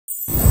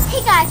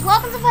guys,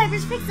 welcome to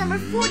Piper's Picks number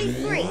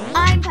 43.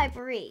 I'm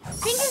Piper Reese.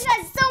 Thank you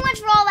guys so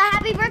much for all the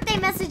happy birthday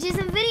messages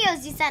and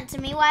videos you sent to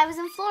me while I was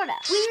in Florida.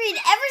 We read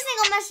every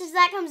single message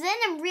that comes in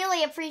and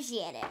really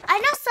appreciate it. I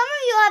know some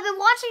of you have been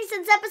watching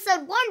since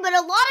episode 1, but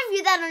a lot of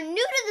you that are new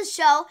to the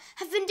show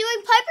have been doing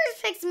Piper's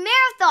Picks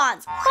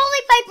marathons.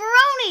 Holy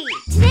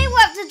PipeRoNi! Today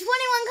we're up to 21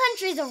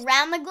 countries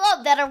around the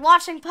globe that are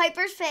watching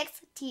Piper's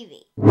Picks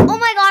TV. Oh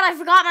my god, I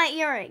forgot my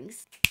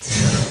earrings.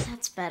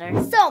 That's better.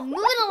 So,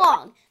 moving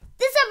along.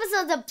 This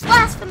episode's a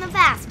blast from the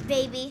past,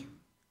 baby.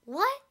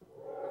 What?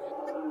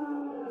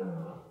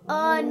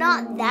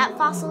 Not that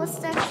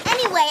fossilistic.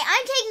 Anyway,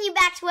 I'm taking you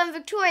back to when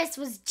Victorious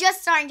was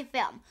just starting to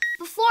film,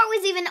 before it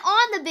was even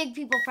on the big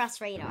people press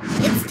radar.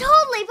 It's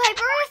totally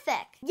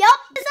Piper-erthic. Yup,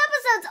 this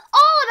episode's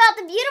all about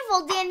the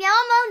beautiful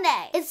Daniella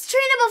Monet. It's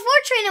Trina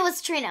before Trina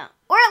was Trina,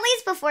 or at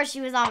least before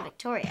she was on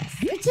Victorious.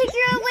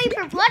 Particularly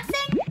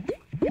perplexing?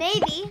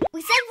 Maybe.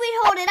 We said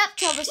we'd hold it up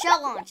till the show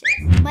launches.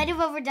 Might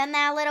have overdone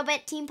that a little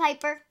bit, Team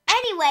Piper.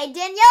 Anyway,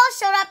 Daniella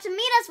showed up to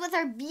meet us with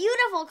her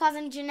beautiful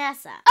cousin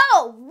Janessa.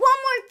 Oh, one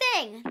more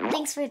thing.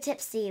 Thanks for the tip,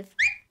 Steve.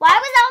 While I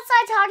was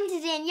outside talking to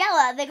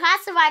Daniella, the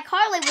cast of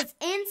iCarly was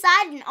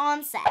inside and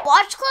on set.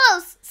 Watch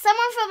close.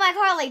 Someone from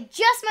iCarly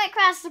just might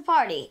crash the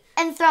party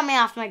and throw me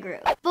off my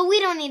groove. But we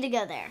don't need to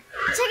go there.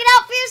 Check it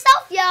out for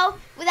yourself, yo.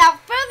 Without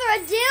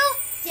further ado,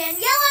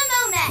 Daniella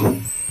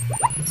Monet.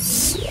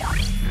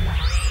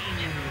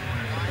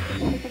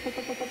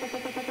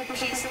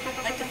 She's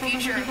like the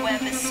future of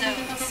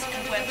webisodes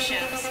and web shows.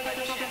 Isn't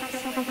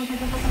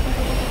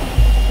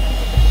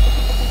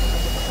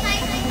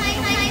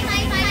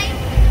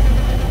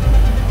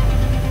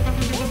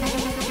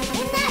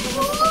that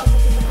cool?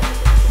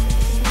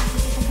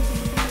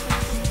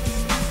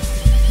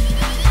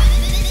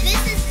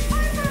 This is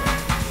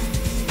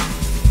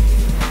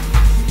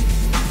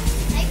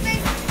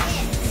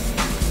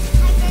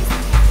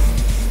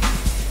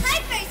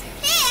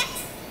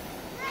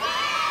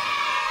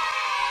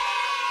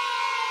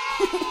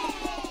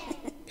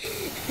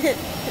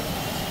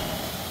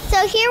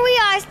So here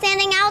we are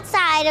standing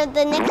outside of the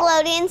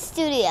Nickelodeon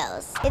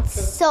studios. It's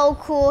so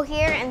cool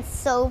here and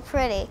so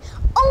pretty.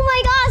 Oh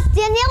my gosh,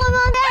 Daniella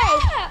Monet!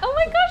 Yeah. Oh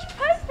my gosh,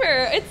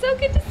 Piper, it's so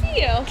good to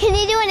see you. Can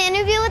you do an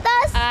interview with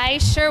us? I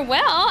sure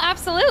will,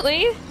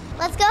 absolutely.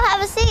 Let's go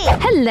have a seat.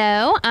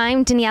 Hello,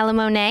 I'm Daniella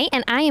Monet,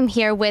 and I am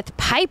here with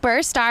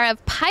Piper, star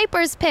of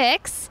Piper's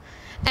Picks.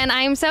 And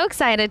I am so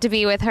excited to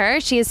be with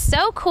her. She is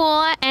so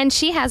cool, and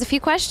she has a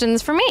few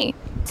questions for me.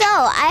 So,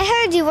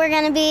 I heard you were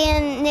going to be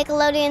in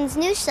Nickelodeon's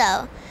new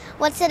show.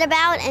 What's it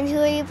about and who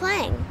are you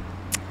playing?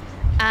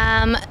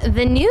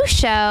 The new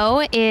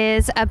show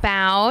is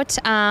about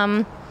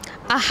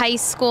a high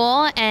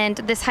school, and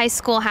this high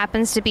school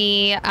happens to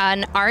be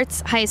an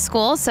arts high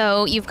school,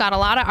 so you've got a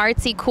lot of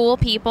artsy, cool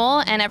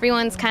people, and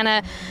everyone's kind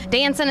of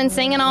dancing and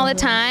singing all the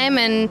time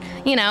and,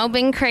 you know,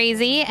 being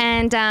crazy.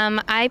 And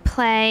I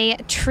play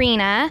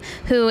Trina,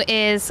 who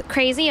is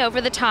crazy,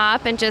 over the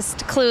top, and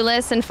just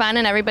clueless and fun,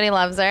 and everybody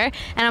loves her.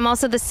 And I'm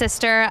also the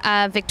sister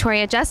of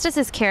Victoria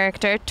Justice's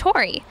character,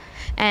 Tori.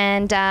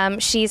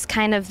 And she's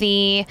kind of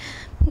the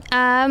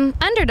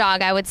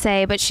underdog, I would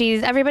say, but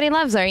everybody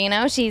loves her, you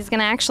know. She's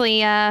gonna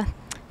actually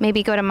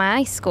maybe go to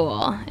my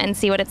school and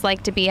see what it's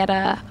like to be at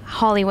a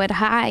Hollywood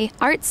high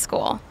art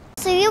school.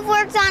 So you've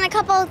worked on a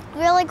couple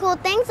really cool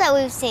things that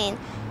we've seen.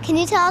 Can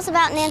you tell us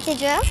about Nancy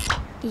Drew?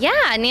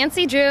 Yeah,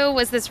 Nancy Drew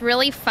was this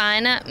really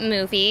fun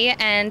movie,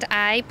 and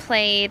I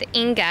played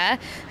Inga,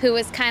 who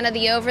was kind of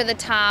the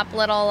over-the-top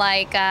little,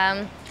 like,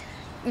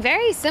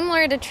 very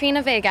similar to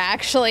Trina Vega,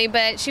 actually,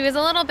 but she was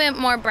a little bit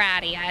more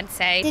bratty, I'd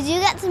say. Did you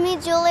get to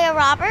meet Julia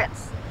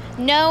Roberts?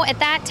 No, at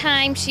that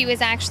time, she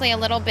was actually a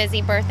little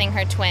busy birthing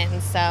her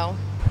twins, so.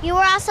 You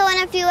were also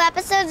in a few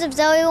episodes of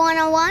Zoe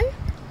 101?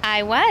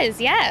 I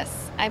was,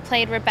 yes. I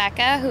played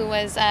Rebecca, who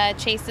was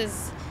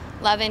Chase's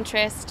love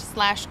interest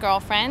 /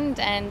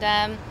 girlfriend,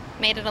 and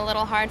made it a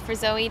little hard for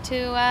Zoe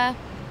to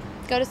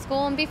go to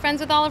school and be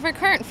friends with all of her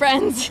current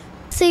friends.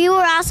 So you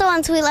were also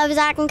on Sweet Love,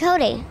 Zach and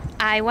Cody?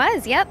 I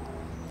was, yep.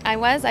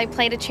 I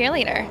played a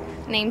cheerleader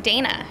named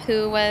Dana,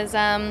 who was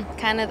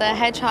kind of the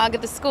hedgehog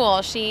of the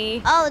school.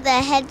 Oh, the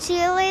head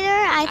cheerleader?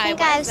 I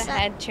was the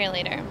head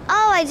cheerleader.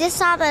 Oh, I just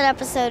saw that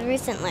episode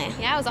recently.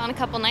 Yeah, it was on a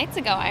couple nights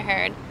ago, I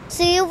heard.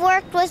 So you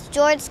worked with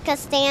George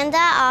Costanza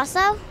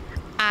also?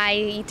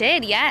 I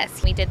did,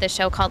 yes. We did this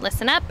show called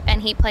Listen Up,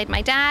 and he played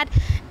my dad,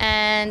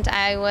 and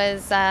I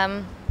was,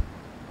 I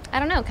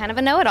don't know, kind of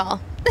a know-it-all.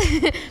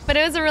 But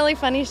it was a really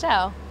funny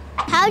show.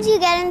 How'd you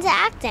get into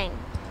acting?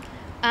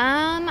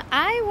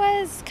 I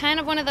was kind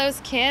of one of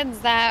those kids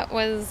that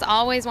was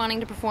always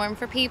wanting to perform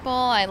for people.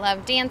 I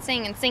loved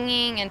dancing and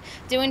singing and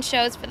doing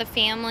shows for the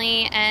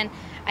family, and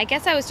I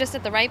guess I was just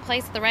at the right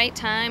place at the right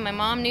time. My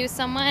mom knew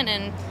someone,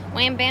 and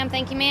wham bam,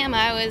 thank you ma'am,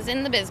 I was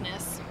in the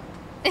business.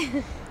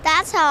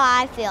 That's how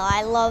I feel.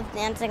 I love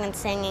dancing and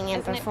singing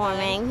and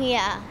performing.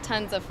 Yeah.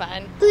 Tons of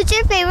fun. Who's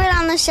your favorite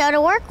on the show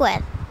to work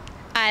with?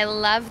 I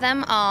love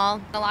them all.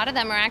 A lot of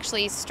them are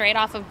actually straight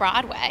off of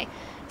Broadway.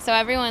 So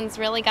everyone's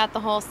really got the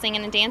whole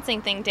singing and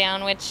dancing thing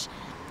down, which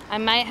I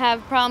might have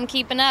a problem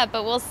keeping up,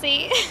 but we'll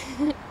see.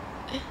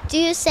 Do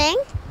you sing?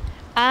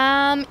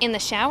 In the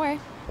shower.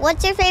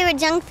 What's your favorite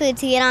junk food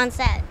to get on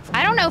set?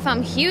 I don't know if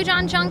I'm huge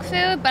on junk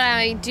food, but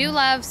I do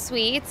love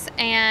sweets,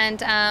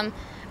 and I'm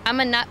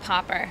a nut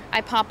popper.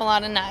 I pop a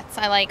lot of nuts.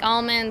 I like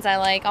almonds, I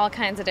like all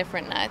kinds of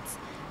different nuts.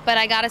 But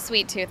I got a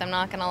sweet tooth, I'm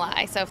not gonna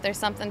lie. So if there's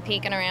something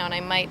peeking around, I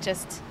might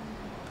just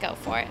go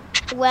for it.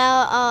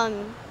 Well,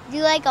 do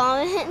you like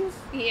almonds?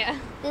 Yeah.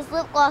 This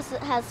lip gloss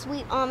has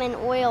sweet almond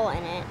oil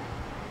in it.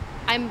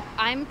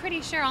 I'm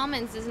pretty sure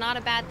almonds is not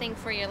a bad thing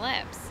for your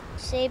lips.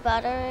 Shea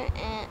butter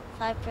and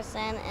 5%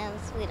 and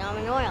sweet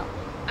almond oil.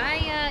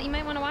 You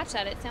might want to watch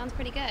that. It sounds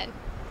pretty good.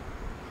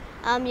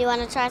 You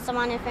want to try some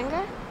on your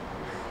finger?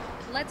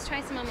 Let's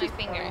try some on my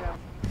finger.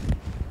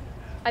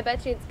 I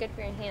bet you it's good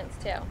for your hands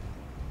too.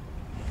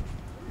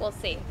 We'll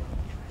see.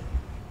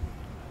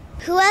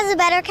 Who has a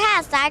better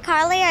cast,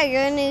 iCarly or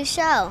your new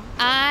show?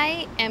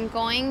 I am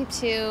going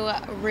to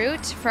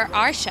root for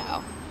our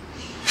show.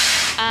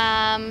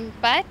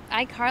 But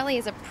iCarly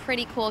is a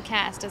pretty cool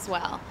cast as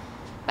well.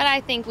 But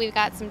I think we've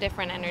got some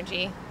different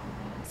energy.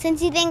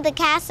 Since you think the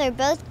casts are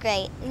both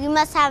great, you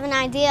must have an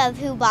idea of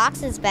who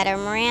boxes better,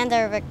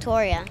 Miranda or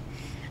Victoria.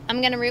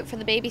 I'm gonna root for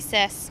the baby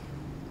sis.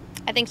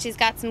 I think she's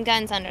got some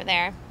guns under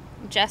there.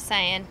 Just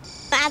saying.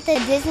 At the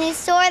Disney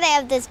store, they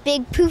have this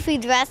big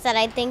poofy dress that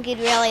I think you'd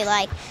really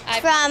like.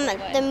 From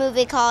the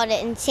movie called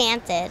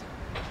Enchanted.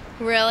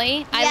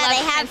 Really? Yeah, they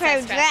have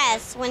her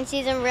dress when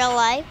she's in real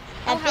life.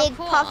 That big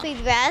puffy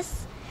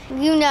dress.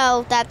 You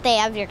know that they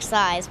have your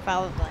size,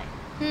 probably.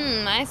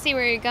 I see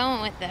where you're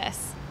going with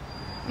this.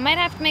 I might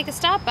have to make a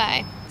stop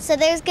by. So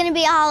there's going to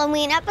be a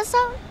Halloween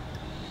episode?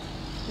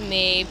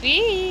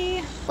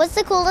 Maybe. What's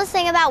the coolest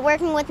thing about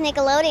working with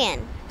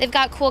Nickelodeon? They've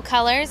got cool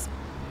colors,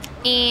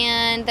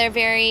 and they're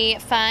very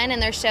fun,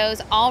 and their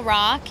shows all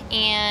rock,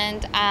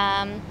 and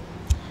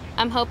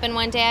I'm hoping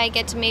one day I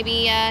get to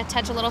maybe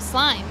touch a little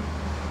slime.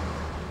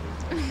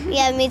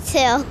 Yeah, me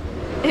too.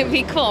 It'd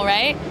be cool,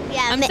 right?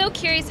 Yeah. I'm so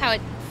curious how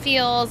it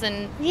feels,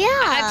 and yeah.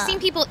 I've seen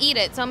people eat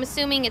it, so I'm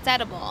assuming it's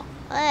edible.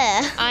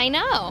 I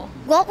know.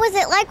 What was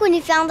it like when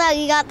you found out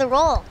you got the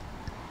role?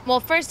 Well,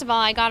 first of all,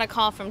 I got a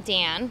call from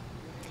Dan.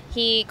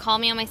 He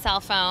called me on my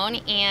cell phone,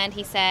 and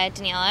he said,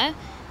 Daniella,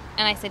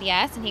 and I said,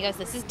 yes, and he goes,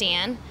 this is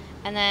Dan.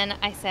 And then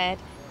I said,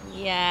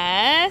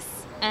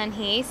 yes, and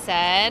he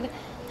said,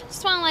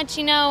 just want to let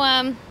you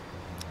know,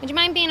 would you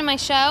mind being in my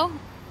show?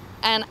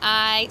 And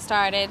I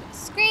started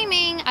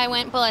screaming. I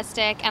went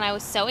ballistic, and I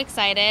was so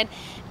excited,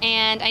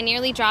 and I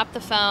nearly dropped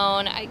the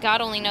phone.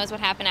 God only knows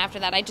what happened after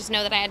that. I just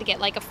know that I had to get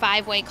like a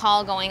 5-way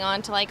call going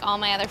on to like all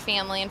my other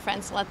family and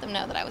friends to let them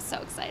know that I was so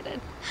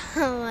excited.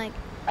 Oh my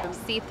God.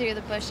 See through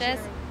the bushes.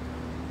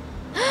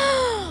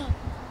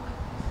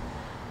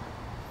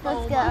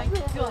 Let's go.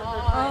 Hold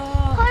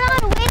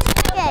on, wait a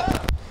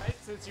second.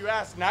 Since you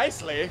asked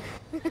nicely,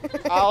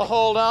 I'll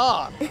hold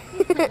on.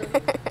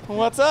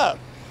 What's up?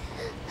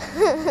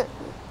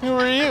 Who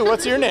are you?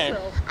 What's your name?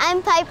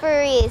 I'm Piper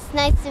Reese.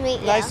 Nice to meet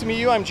you. Nice to meet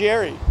you. I'm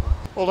Jerry.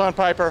 Hold on,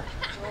 Piper.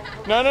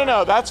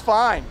 No, that's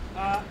fine.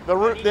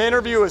 The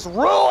interview is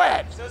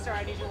ruined. So sorry,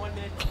 I need you 1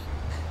 minute.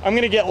 I'm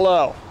gonna get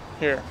low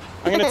here.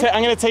 I'm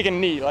gonna take a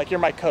knee like you're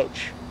my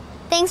coach.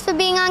 Thanks for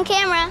being on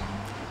camera.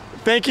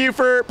 Thank you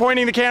for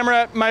pointing the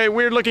camera at my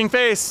weird-looking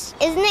face.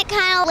 Isn't it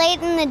kind of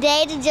late in the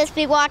day to just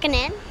be walking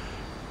in?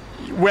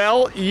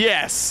 Well,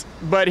 yes,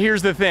 but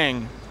here's the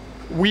thing.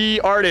 We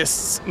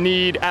artists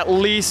need at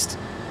least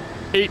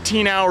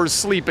 18 hours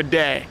sleep a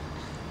day.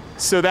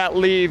 So that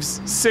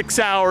leaves 6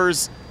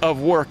 hours of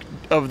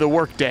the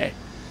work day.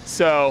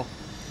 So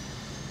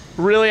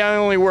really I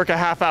only work a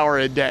half hour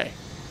a day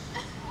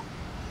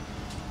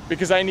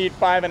because I need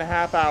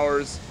 5.5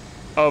 hours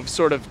of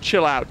sort of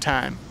chill out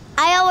time.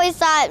 I always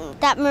thought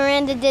that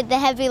Miranda did the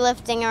heavy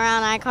lifting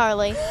around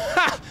iCarly.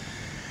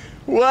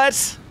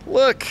 What?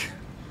 Look,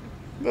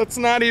 that's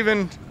not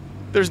even,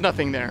 there's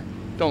nothing there.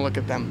 Don't look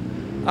at them.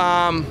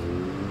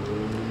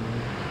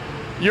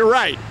 You're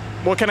right.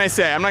 What can I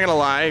say? I'm not gonna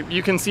lie.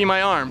 You can see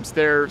my arms.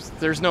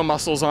 There's no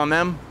muscles on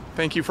them.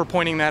 Thank you for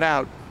pointing that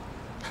out.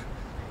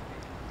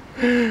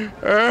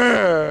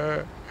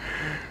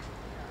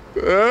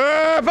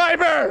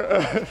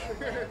 Piper!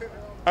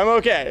 I'm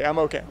okay.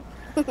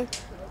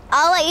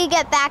 I'll let you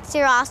get back to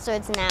your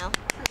ostrich now.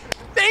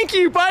 Thank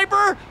you,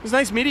 Piper! It was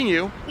nice meeting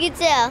you. You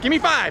too. Give me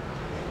 5.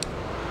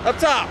 Up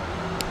top.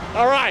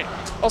 All right.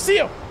 I'll see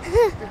you.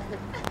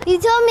 You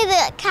told me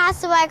the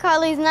cast of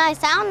iCarly's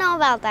nice. I don't know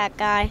about that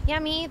guy. Yeah,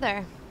 me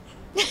either.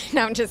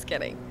 No, I'm just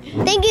kidding.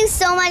 Thank you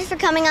so much for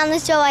coming on the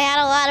show. I had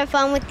a lot of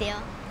fun with you.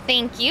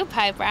 Thank you,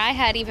 Piper. I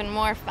had even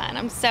more fun.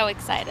 I'm so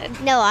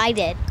excited. No, I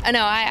did. Oh,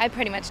 no, I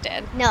pretty much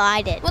did. No,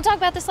 I did. We'll talk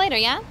about this later,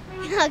 yeah?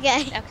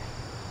 Okay.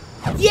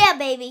 Yeah,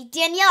 baby.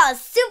 Danielle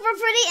is super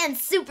pretty and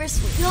super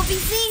sweet. You'll be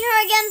seeing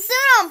her again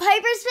soon on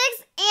Piper's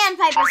Picks and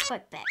Piper's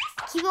Quick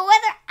Picks. Keep a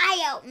weather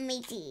eye out,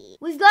 matey.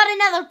 We've got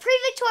another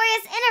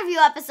pre-Victorious interview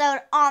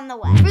episode on the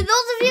way. For those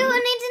of you who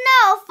need to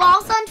know, follow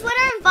us on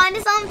Twitter and find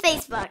us on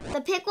Facebook.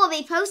 The pic will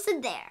be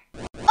posted there.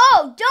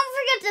 Oh, don't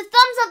forget to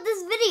thumbs up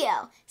this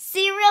video.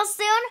 See you real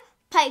soon.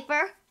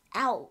 Piper,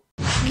 out.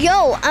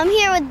 Yo, I'm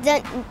here with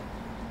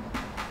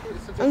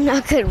I'm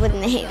not good with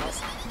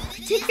nails.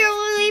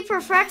 Particularly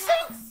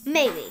perplexing?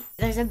 Maybe.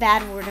 There's a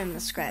bad word in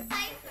the script.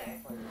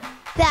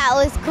 That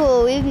was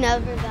cool. We've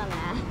never done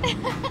that.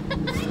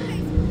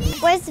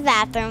 Where's the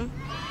bathroom?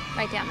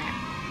 Right down there.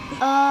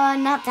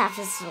 Not that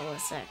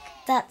facilitic.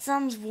 That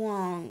sounds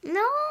wrong.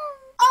 No.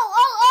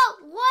 Oh,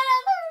 what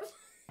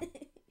other?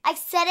 I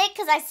said it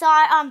because I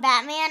saw it on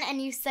Batman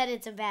and you said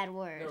it's a bad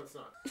word. No, it's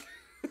not.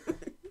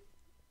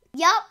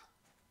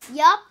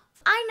 Yup.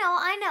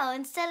 I know.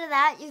 Instead of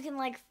that, you can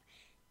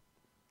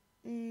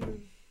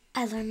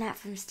I learned that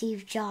from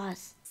Steve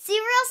Jobs. See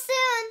you real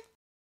soon.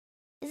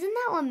 Isn't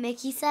that what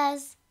Mickey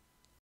says?